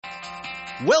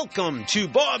Welcome to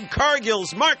Bob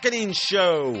Cargill's Marketing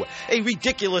Show, a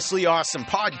ridiculously awesome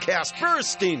podcast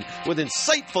bursting with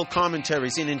insightful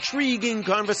commentaries and intriguing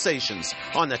conversations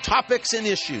on the topics and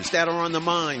issues that are on the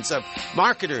minds of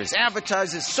marketers,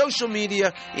 advertisers, social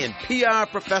media, and PR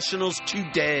professionals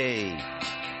today.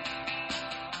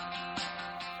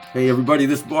 Hey everybody,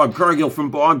 this is Bob Cargill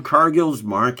from Bob Cargill's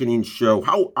Marketing Show.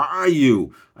 How are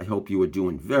you? I hope you are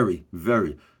doing very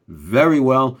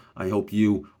well. I hope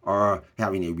you are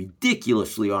having a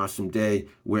ridiculously awesome day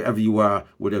wherever you are,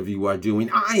 whatever you are doing.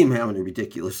 I am having a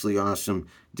ridiculously awesome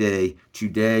day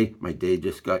today. My day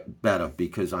just got better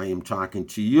because I am talking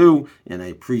to you, and I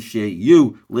appreciate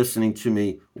you listening to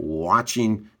me,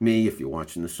 watching me. If you're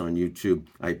watching this on YouTube,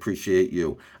 I appreciate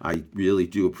you. I really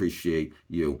do appreciate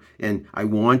you. And I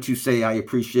want to say I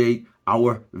appreciate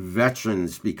our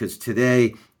veterans because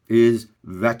today is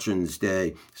Veterans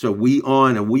Day. So we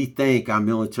honor, we thank our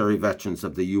military veterans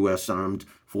of the U.S. Armed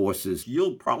Forces.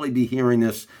 You'll probably be hearing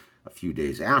this a few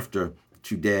days after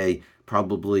today,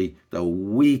 probably the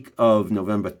week of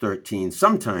November 13,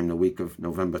 sometime the week of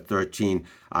November 13,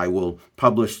 I will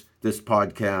publish this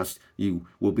podcast. You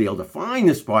will be able to find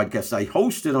this podcast. I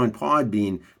host it on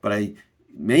Podbean, but I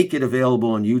make it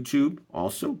available on YouTube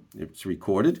also. It's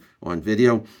recorded on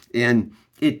video, and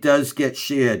it does get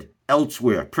shared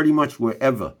elsewhere, pretty much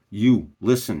wherever you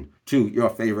listen to your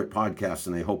favorite podcasts.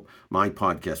 And I hope my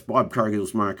podcast, Bob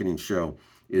Cargill's Marketing Show,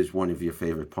 is one of your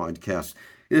favorite podcasts.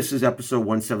 This is episode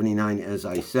 179, as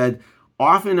I said.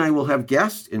 Often I will have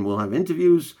guests and we'll have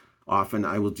interviews. Often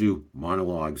I will do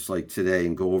monologues like today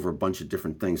and go over a bunch of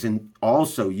different things. And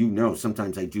also,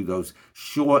 sometimes I do those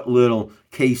short little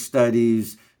case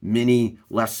studies, mini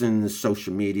lessons,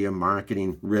 social media,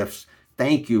 marketing riffs.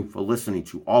 Thank you for listening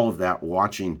to all of that,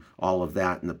 watching all of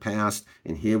that in the past.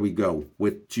 And here we go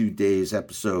with today's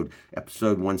episode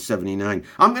 179.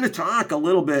 I'm going to talk a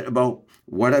little bit about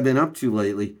what I've been up to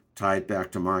lately, tie it back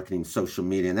to marketing, social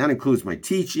media. And that includes my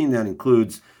teaching. That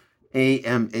includes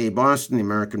AMA Boston, the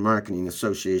American Marketing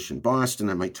Association Boston.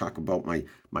 I might talk about my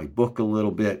book a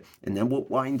little bit. And then we'll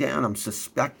wind down. I'm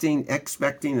expecting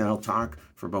that I'll talk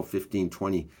for about 15,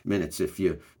 20 minutes if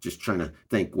you're just trying to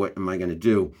think, what am I going to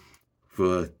do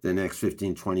for the next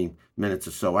 15, 20 minutes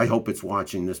or so. I hope it's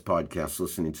watching this podcast,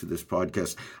 listening to this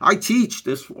podcast. I teach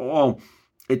this fall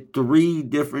at 3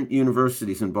 different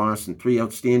universities in Boston, 3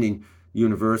 outstanding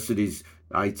universities.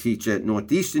 I teach at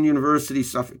Northeastern University,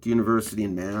 Suffolk University,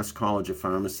 and Mass College of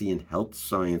Pharmacy and Health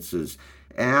Sciences.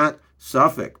 At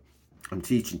Suffolk, I'm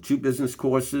teaching 2 business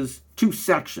courses, 2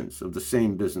 sections of the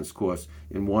same business course,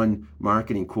 and 1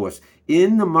 marketing course.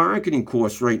 In the marketing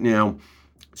course right now,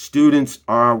 students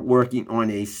are working on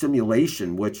a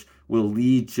simulation, which will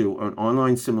lead to an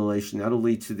online simulation. That'll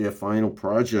lead to their final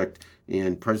project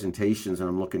and presentations, and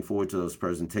I'm looking forward to those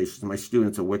presentations. My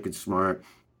students are wicked smart.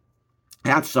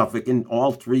 At Suffolk, in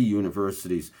all 3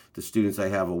 universities, the students I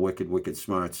have are wicked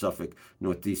smart, Suffolk,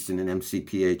 Northeastern, and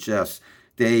MCPHS.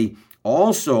 They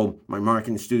also, my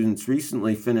marketing students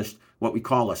recently finished what we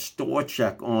call a store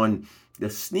check on the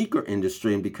sneaker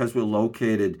industry, and because we're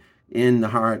located in the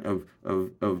heart of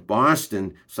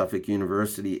Boston, Suffolk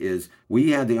University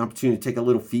we had the opportunity to take a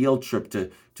little field trip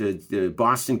to the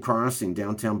Boston Crossing,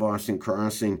 downtown Boston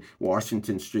Crossing,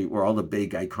 Washington Street, where all the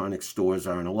big iconic stores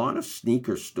are, and a lot of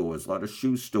sneaker stores, a lot of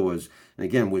shoe stores. And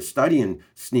again, we're studying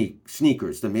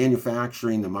sneakers, the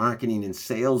manufacturing, the marketing, and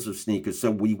sales of sneakers.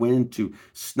 So we went to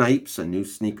Snipes, a new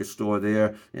sneaker store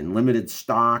there, and Limited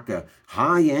Stock, a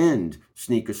high-end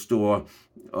sneaker store.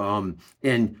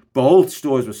 And both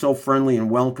stores were so friendly and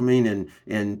welcoming,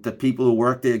 and the people who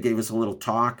worked there gave us a little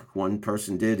talk. One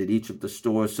person did at each of the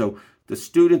stores. So the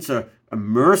students are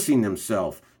immersing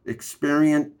themselves.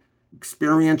 Experiential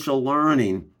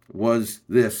learning was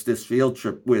this field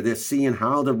trip where they're seeing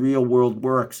how the real world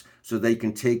works so they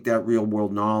can take that real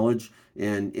world knowledge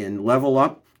and level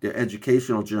up their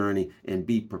educational journey and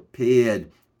be prepared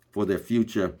for their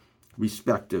future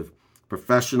respective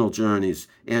professional journeys.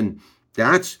 And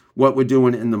that's what we're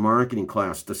doing in the marketing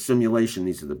class, the simulation.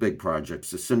 These are the big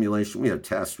projects. The simulation, we have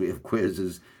tests, we have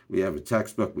quizzes, we have a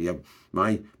textbook, we have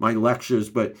my lectures,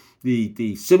 but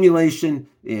the simulation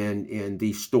and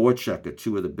the store check are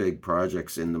 2 of the big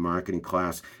projects in the marketing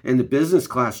class. In the business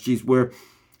class, we're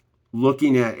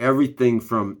looking at everything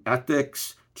from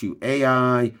ethics to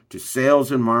AI to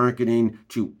sales and marketing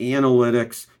to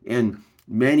analytics, and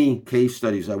many case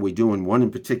studies that we do. And one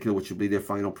in particular, which will be their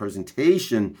final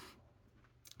presentation,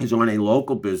 is on a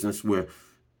local business. We're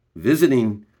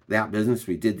visiting that business.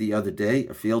 We did the other day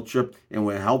a field trip, and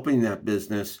we're helping that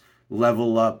business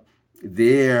level up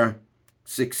their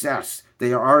success.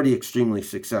 They are already extremely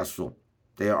successful.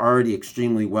 They are already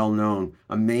extremely well known,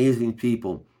 amazing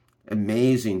people,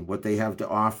 amazing what they have to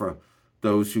offer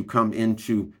those who come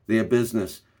into their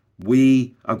business.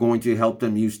 We are going to help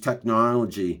them use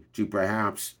technology to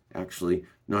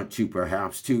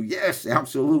yes,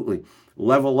 absolutely,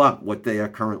 level up what they are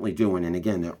currently doing. And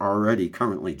again, they're already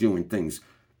currently doing things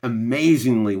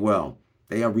amazingly well.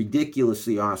 They are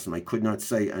ridiculously awesome. I could not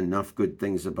say enough good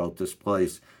things about this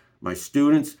place. My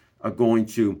students are going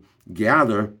to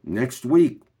gather next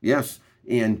week, yes,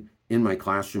 and in my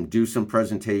classroom do some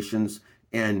presentations,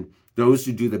 and those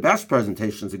who do the best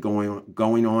presentations are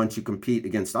going on to compete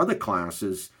against other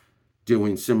classes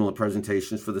doing similar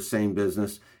presentations for the same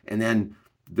business. And then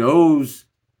those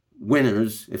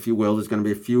winners, if you will, there's going to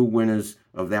be a few winners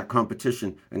of that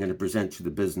competition. I'm going to present to the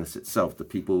business itself, the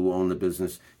people who own the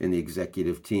business and the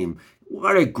executive team.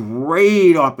 What a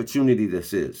great opportunity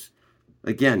this is.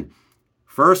 Again,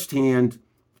 firsthand,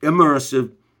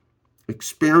 immersive,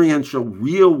 experiential,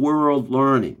 real-world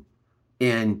learning.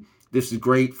 And this is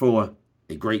great for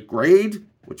a great grade,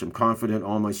 which I'm confident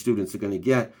all my students are going to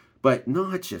get. But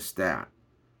not just that.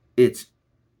 It's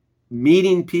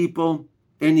meeting people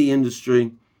in the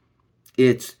industry.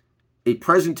 It's a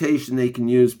presentation they can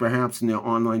use perhaps in their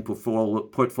online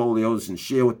portfolios and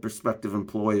share with prospective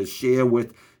employers, share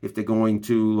with if they're going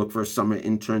to look for a summer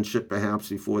internship perhaps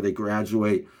before they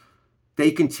graduate.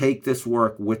 They can take this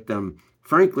work with them,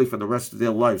 frankly, for the rest of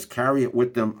their lives, carry it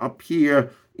with them up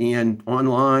here and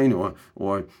online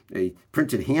or a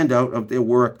printed handout of their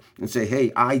work and say,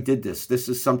 hey, I did this. This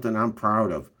is something I'm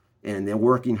proud of. And they're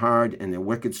working hard and they're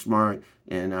wicked smart.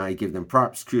 And I give them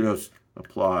props, kudos,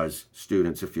 applause.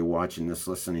 Students, if you're watching this,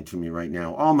 listening to me right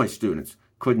now, all my students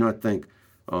could not think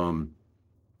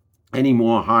any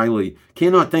more highly,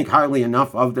 cannot think highly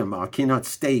enough of them, or cannot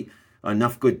state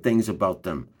enough good things about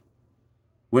them.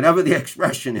 Whatever the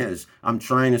expression is, I'm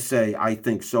trying to say I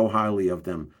think so highly of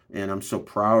them, and I'm so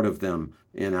proud of them,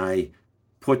 and I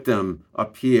put them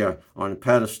up here on a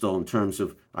pedestal in terms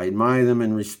of I admire them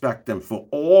and respect them for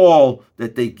all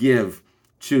that they give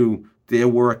to their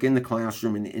work in the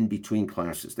classroom and in between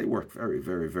classes. They work very,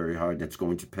 very, very hard, and it's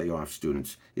going to pay off,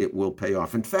 students. It will pay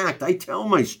off. In fact, I tell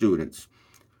my students,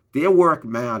 their work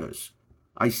matters.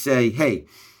 I say, hey,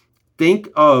 think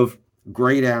of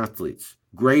great athletes,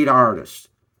 great artists,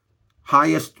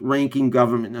 highest ranking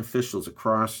government officials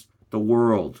across the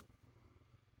world.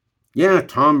 Yeah,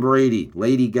 Tom Brady,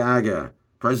 Lady Gaga,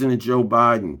 President Joe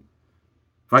Biden,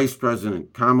 Vice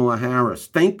President Kamala Harris.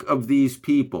 Think of these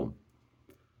people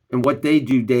and what they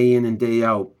do day in and day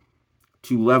out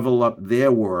to level up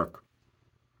their work.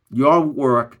 Your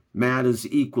work matters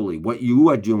equally. What you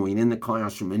are doing in the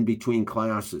classroom, in between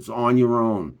classes, on your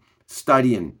own,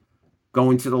 studying,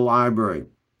 going to the library,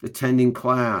 attending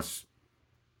class,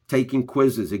 taking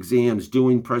quizzes, exams,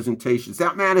 doing presentations.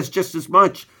 That matters just as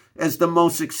much as the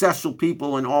most successful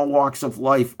people in all walks of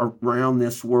life around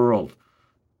this world.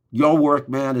 Your work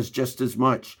matters just as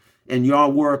much, and your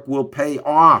work will pay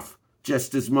off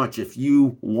just as much if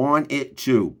you want it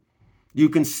to. You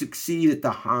can succeed at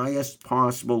the highest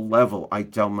possible level, I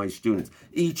tell my students.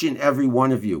 Each and every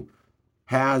one of you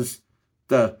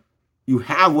you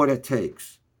have what it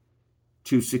takes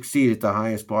to succeed at the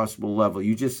highest possible level.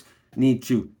 You just need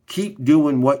to keep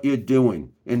doing what you're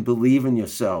doing and believe in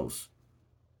yourselves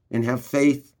and have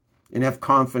faith and have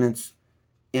confidence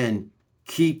and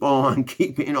keep on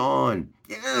keeping on.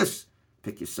 Yes,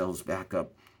 pick yourselves back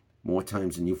up more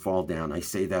times than you fall down. I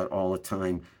say that all the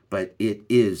time, but it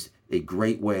is a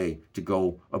great way to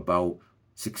go about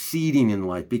succeeding in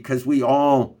life because we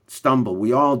all stumble,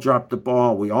 we all drop the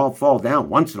ball, we all fall down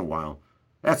once in a while.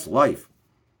 That's life.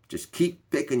 Just keep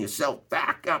picking yourself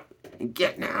back up and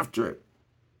getting after it.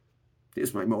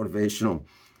 Here's my motivational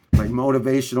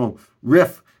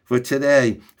riff for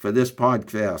today, for this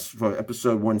podcast, for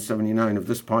episode 179 of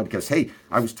this podcast. Hey,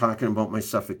 I was talking about my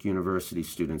Suffolk University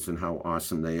students and how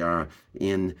awesome they are,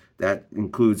 and that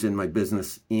includes in my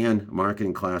business and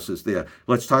marketing classes there.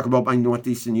 Let's talk about my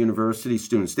Northeastern University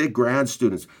students. They're grad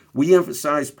students. We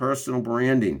emphasize personal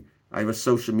branding. I have a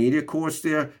social media course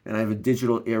there, and I have a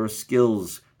digital era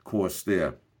skills course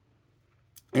there.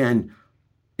 And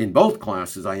in both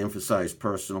classes, I emphasize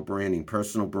personal branding.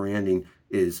 Personal branding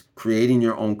is creating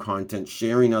your own content,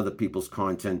 sharing other people's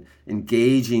content,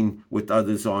 engaging with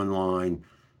others online,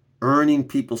 earning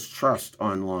people's trust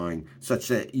online, such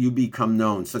that you become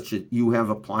known, such that you have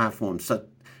a platform, such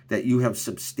that you have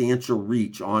substantial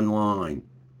reach online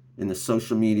in the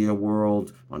social media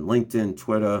world, on LinkedIn,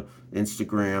 Twitter,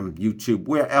 Instagram, YouTube,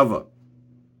 wherever.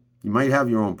 You might have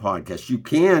your own podcast. You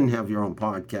can have your own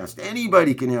podcast.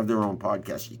 Anybody can have their own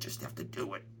podcast. You just have to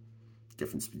do it.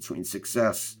 Difference between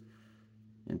success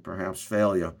and perhaps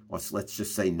failure, or let's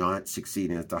just say not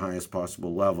succeeding at the highest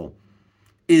possible level,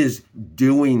 is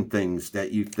doing things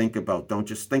that you think about. Don't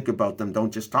just think about them.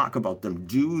 Don't just talk about them.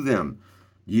 Do them.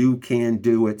 You can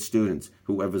do it, students.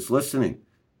 Whoever's listening,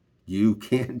 you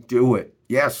can do it.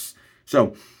 Yes.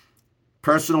 So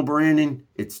personal branding,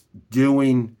 it's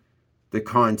doing the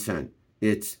content.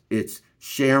 It's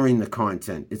sharing the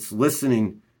content. It's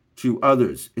listening to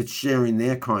others. It's sharing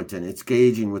their content. It's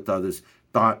gauging with others.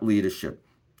 Thought leadership.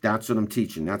 That's what I'm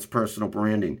teaching. That's personal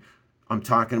branding. I'm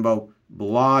talking about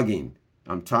blogging.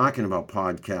 I'm talking about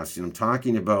podcasting. I'm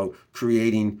talking about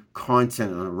creating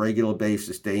content on a regular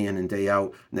basis, day in and day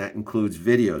out. And that includes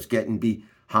videos, getting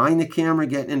behind the camera,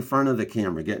 getting in front of the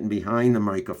camera, getting behind the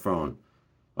microphone.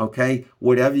 Okay?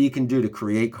 Whatever you can do to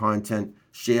create content,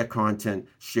 share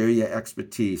your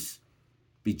expertise.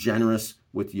 Be generous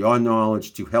with your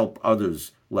knowledge to help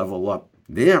others level up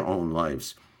their own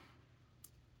lives.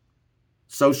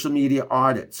 Social media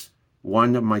audits.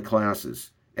 One of my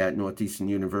classes at Northeastern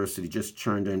University just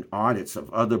turned in audits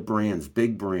of other brands,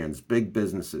 big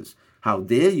businesses, how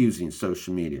they're using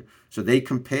social media. So they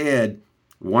compared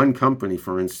one company,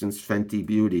 for instance, Fenty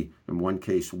Beauty, in one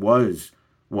case was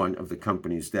one of the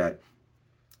companies that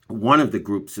one of the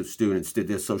groups of students did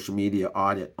their social media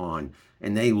audit on.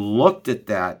 And they looked at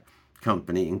that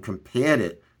company and compared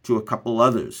it to a couple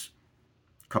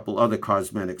other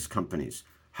cosmetics companies.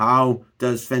 How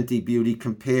does Fenty Beauty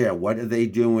compare? What are they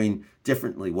doing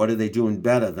differently? What are they doing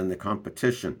better than the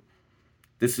competition?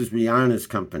 This is Rihanna's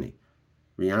company.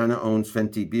 Rihanna owns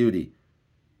Fenty Beauty.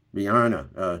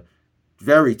 Rihanna, a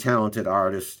very talented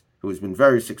artist who has been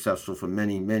very successful for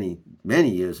many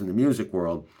years in the music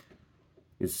world,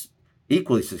 is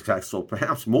equally successful,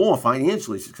 perhaps more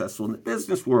financially successful in the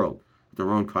business world. Their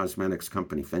own cosmetics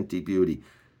company, Fenty Beauty.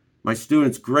 My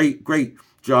students, great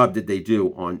job did they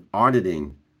do on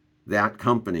auditing that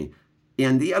company.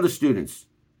 And the other students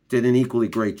did an equally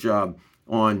great job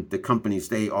on the companies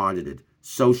they audited.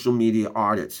 Social media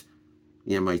audits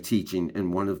am I teaching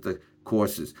in one of the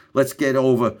courses. Let's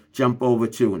jump over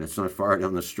to, and it's not far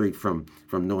down the street from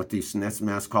Northeastern, that's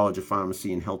Mass College of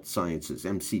Pharmacy and Health Sciences,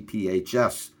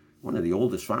 MCPHS, one of the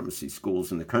oldest pharmacy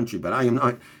schools in the country. But I am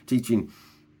not teaching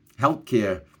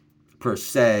healthcare per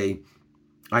se.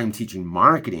 I am teaching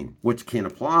marketing, which can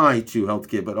apply to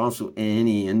healthcare, but also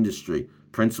any industry,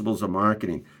 principles of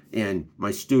marketing. And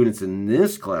my students in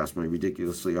this class, my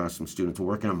ridiculously awesome students, are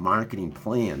working on marketing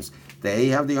plans. They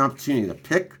have the opportunity to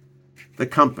pick the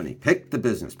company, pick the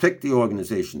business, pick the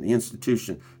organization, the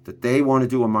institution that they want to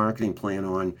do a marketing plan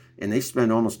on, and they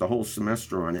spend almost a whole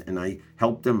semester on it. And I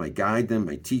help them, I guide them,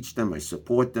 I teach them, I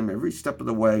support them every step of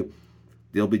the way.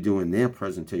 They'll be doing their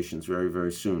presentations very,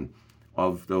 very soon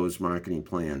of those marketing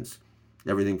plans.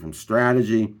 Everything from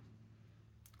strategy,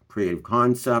 creative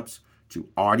concepts, to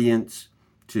audience,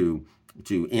 to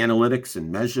analytics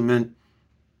and measurement,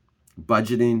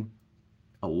 budgeting.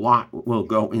 A lot will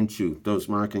go into those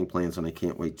marketing plans, and I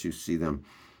can't wait to see them.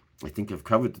 I think I've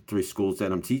covered the 3 schools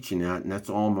that I'm teaching at, and that's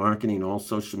all marketing, all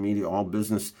social media, all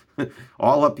business,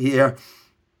 all up here.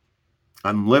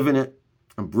 I'm living it.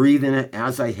 I'm breathing it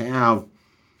as I have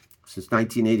since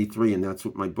 1983, and that's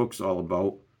what my book's all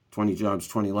about, 20 Jobs,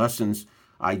 20 Lessons.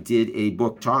 I did a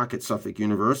book talk at Suffolk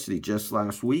University just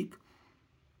last week.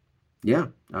 Yeah,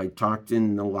 I talked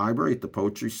in the library at the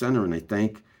Poetry Center, and I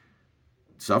thank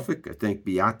Suffolk, I thank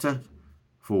Beata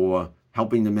for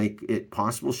helping to make it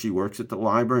possible. She works at the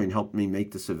library and helped me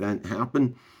make this event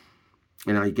happen.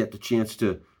 And I get the chance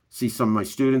to see some of my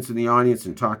students in the audience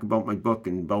and talk about my book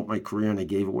and about my career, and I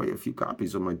gave away a few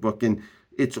copies of my book. And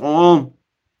it's all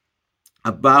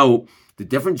about the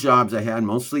different jobs I had,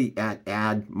 mostly at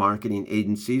ad marketing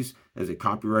agencies as a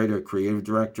copywriter, a creative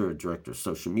director, a director of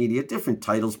social media, different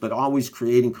titles, but always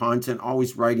creating content,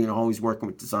 always writing, always working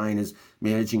with designers,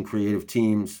 managing creative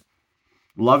teams.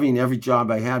 Loving every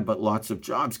job I had, but lots of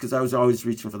jobs because I was always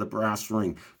reaching for the brass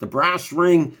ring. The brass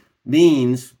ring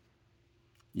means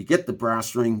you get the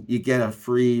brass ring, you get a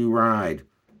free ride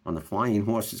on the Flying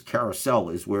Horses Carousel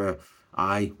is where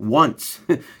I once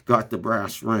got the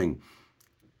brass ring.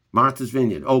 Martha's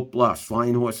Vineyard, Oak Bluffs,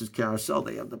 Flying Horses Carousel,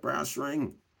 they have the brass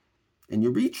ring. And you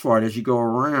reach for it as you go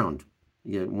around.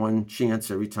 You get one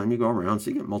chance every time you go around, so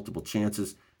you get multiple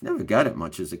chances. Never got it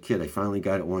much as a kid. I finally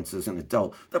got it once as an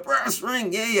adult. The brass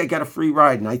ring, yay, I got a free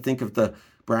ride. And I think of the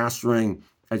brass ring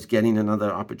as getting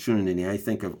another opportunity. I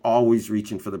think of always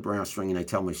reaching for the brass ring, and I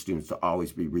tell my students to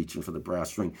always be reaching for the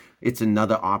brass ring. It's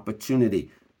another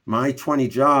opportunity. My 20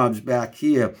 jobs back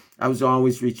here, I was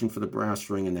always reaching for the brass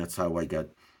ring, and that's how I got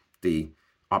the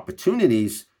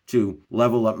opportunities to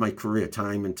level up my career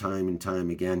time and time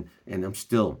again, and I'm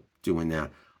still doing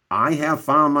that. I have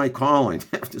found my calling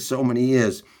after so many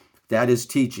years. That is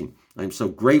teaching. I'm so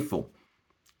grateful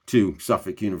to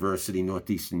Suffolk University,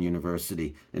 Northeastern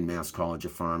University, and Mass College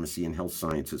of Pharmacy and Health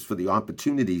Sciences for the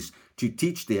opportunities to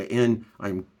teach there. And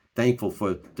I'm thankful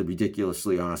for the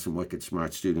ridiculously awesome, wicked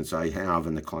smart students I have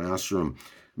in the classroom.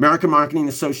 American Marketing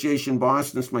Association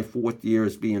Boston, it's my 4th year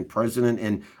as being president,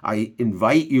 and I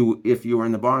invite you, if you're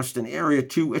in the Boston area,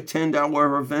 to attend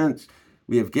our events.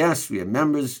 We have guests, we have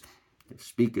members,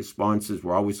 speakers, sponsors.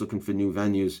 We're always looking for new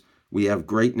venues. We have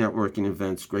great networking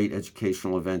events, great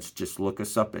educational events. Just look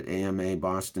us up at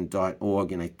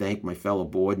amaboston.org. And I thank my fellow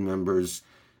board members,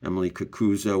 Emily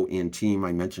Cucuzzo and team.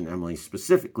 I mentioned Emily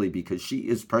specifically because she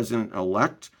is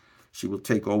president-elect. She will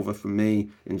take over for me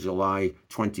in July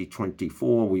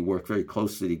 2024. We work very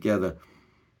closely together,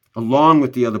 along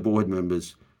with the other board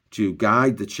members, to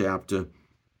guide the chapter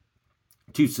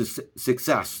to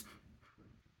success,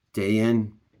 day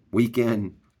in,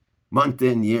 weekend, month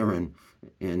in, year in,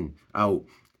 and out.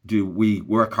 Do we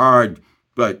work hard,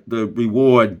 but the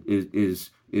reward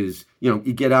is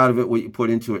you get out of it what you put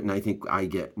into it, and I think I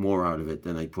get more out of it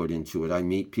than I put into it. I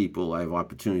meet people, I have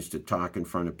opportunities to talk in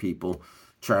front of people,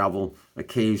 travel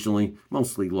occasionally,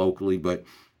 mostly locally, but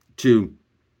to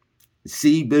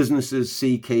see businesses,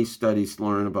 see case studies,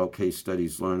 learn about case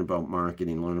studies, learn about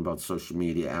marketing, learn about social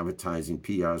media, advertising,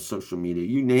 PR, social media,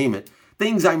 you name it.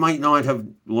 Things I might not have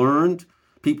learned,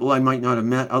 people I might not have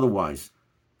met otherwise.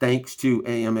 Thanks to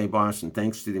AMA Boston,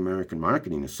 thanks to the American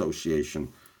Marketing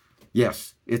Association.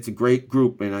 Yes, it's a great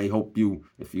group, and I hope you,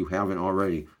 if you haven't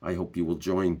already, I hope you will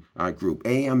join our group.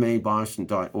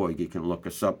 amaboston.org. You can look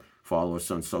us up, follow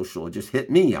us on social, or just hit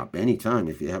me up anytime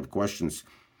if you have questions.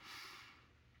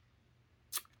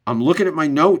 I'm looking at my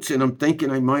notes, and I'm thinking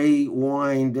I might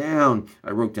wind down.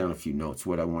 I wrote down a few notes,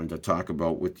 what I wanted to talk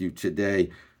about with you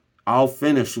today. I'll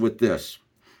finish with this.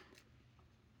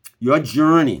 Your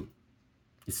journey,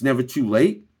 it's never too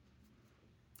late,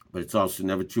 but it's also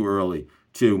never too early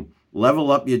to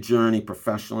level up your journey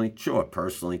professionally, sure,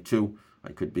 personally too.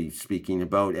 I could be speaking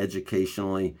about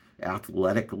educationally,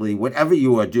 athletically, whatever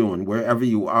you are doing, wherever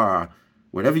you are,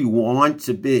 whatever you want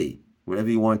to be, whatever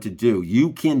you want to do,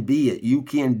 you can be it, you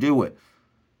can do it.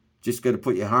 Just got to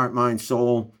put your heart, mind,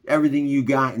 soul, everything you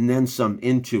got, and then some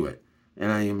into it.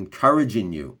 And I am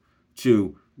encouraging you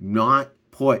to not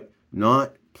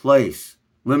place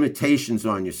limitations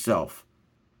on yourself.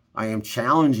 I am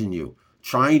challenging you,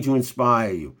 trying to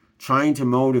inspire you, trying to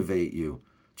motivate you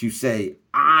to say,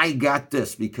 I got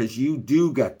this, because you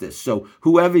do got this. So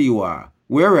whoever you are,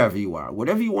 wherever you are,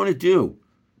 whatever you want to do,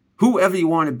 whoever you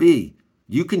want to be,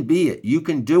 you can be it. You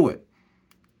can do it.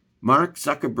 Mark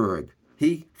Zuckerberg,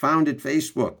 he founded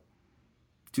Facebook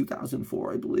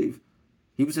 2004, I believe.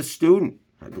 He was a student,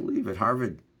 I believe, at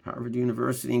Harvard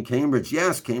University in Cambridge.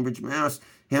 Yes, Cambridge, Mass.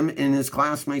 Him and his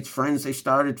classmates, friends, they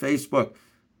started Facebook.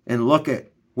 And look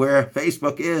at where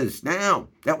Facebook is now.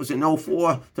 That was in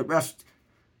 2004. The rest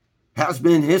has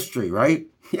been history, right?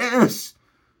 Yes.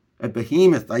 A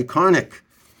behemoth, iconic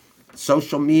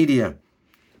social media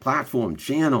platform,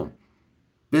 channel,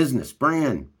 business,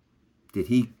 brand that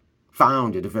he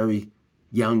found at a very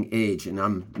young age. And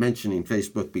I'm mentioning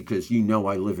Facebook because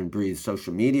I live and breathe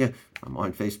social media. I'm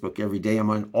on Facebook every day. I'm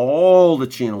on all the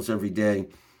channels every day.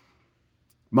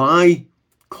 My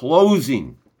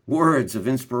closing words of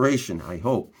inspiration, I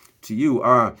hope, to you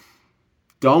are,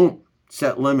 don't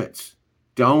set limits.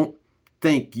 Don't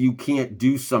think you can't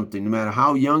do something, no matter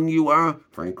how young you are,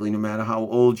 frankly, no matter how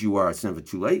old you are. It's never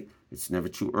too late. It's never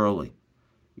too early.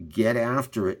 Get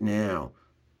after it now.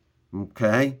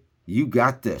 Okay? You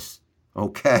got this.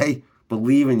 Okay?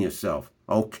 Believe in yourself.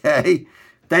 Okay?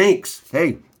 Thanks.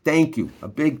 Hey, thank you. A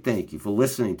big thank you for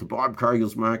listening to Bob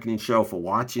Cargill's Marketing Show, for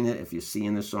watching it. If you're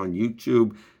seeing this on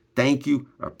YouTube, thank you.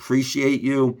 Appreciate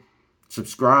you.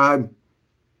 Subscribe.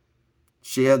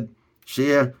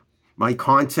 Share my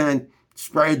content.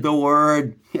 Spread the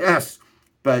word. Yes.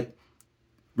 But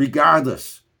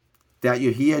regardless, that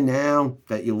you're here now,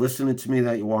 that you're listening to me,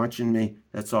 that you're watching me,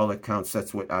 that's all that counts.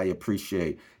 That's what I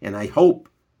appreciate. And I hope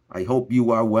you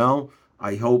are well.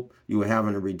 I hope you are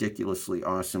having a ridiculously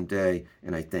awesome day.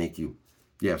 And I thank you,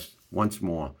 yes, once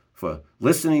more, for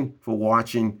listening, for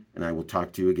watching, and I will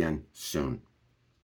talk to you again soon.